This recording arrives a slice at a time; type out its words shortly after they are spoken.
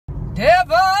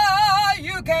Devil,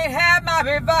 you can't have my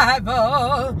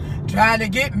revival. Trying to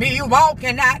get me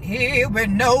walking out here with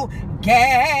no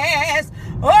gas.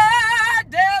 Oh,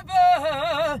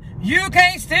 devil, you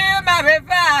can't steal my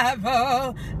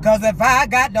revival. Cause if I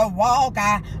got to walk,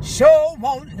 I sure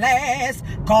won't last.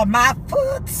 Cause my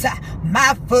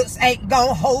foot's ain't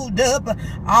gonna hold up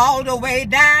all the way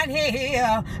down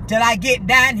here till I get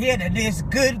down here to this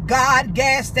good God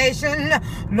gas station.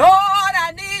 Lord,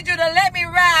 I need you to let me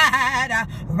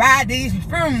ride these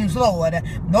fumes, Lord.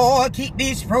 Lord, keep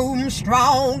these fumes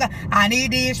strong. I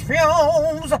need these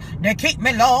fumes to keep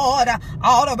me, Lord,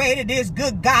 all the way to this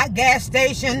good God gas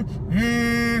station.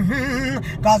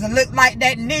 Cause it look like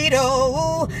that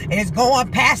needle is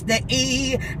going past the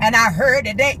E, and I heard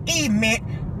that that E meant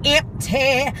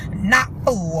empty, not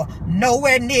full,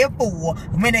 nowhere near full.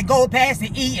 When it go past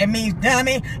the E, it means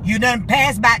dummy, you done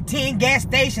passed about 10 gas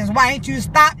stations. Why ain't you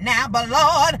stop now? But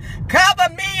Lord,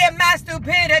 cover me in my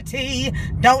stupidity.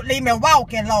 Don't leave me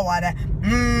walking, Lord.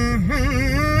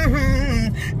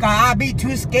 Cause I be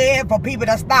too scared for people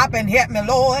to stop and help me,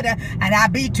 Lord. And I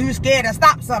be too scared to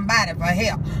stop somebody for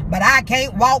help. But I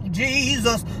can't walk,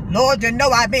 Jesus. Lord, you know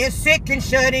I've been sick and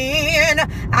shut in.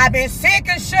 I've been sick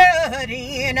and shut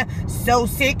in. So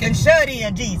sick and shut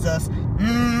in, Jesus.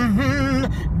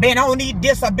 Been on these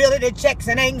disability checks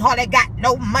and ain't hardly got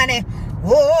no money.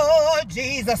 Oh,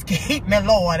 Jesus, keep me,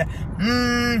 Lord.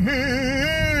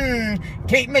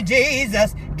 Keep me,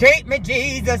 Jesus. Keep me,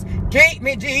 Jesus. Keep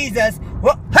me, Jesus.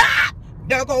 Well, ha!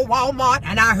 There go Walmart,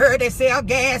 and I heard they sell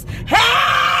gas.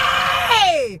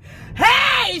 Hey!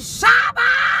 Hey,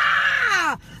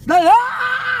 Shabbat! The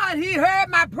Lord, he heard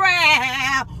my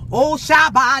prayer. Oh,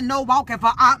 Shabbat, no walking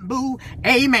for Aunt Boo.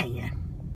 Amen.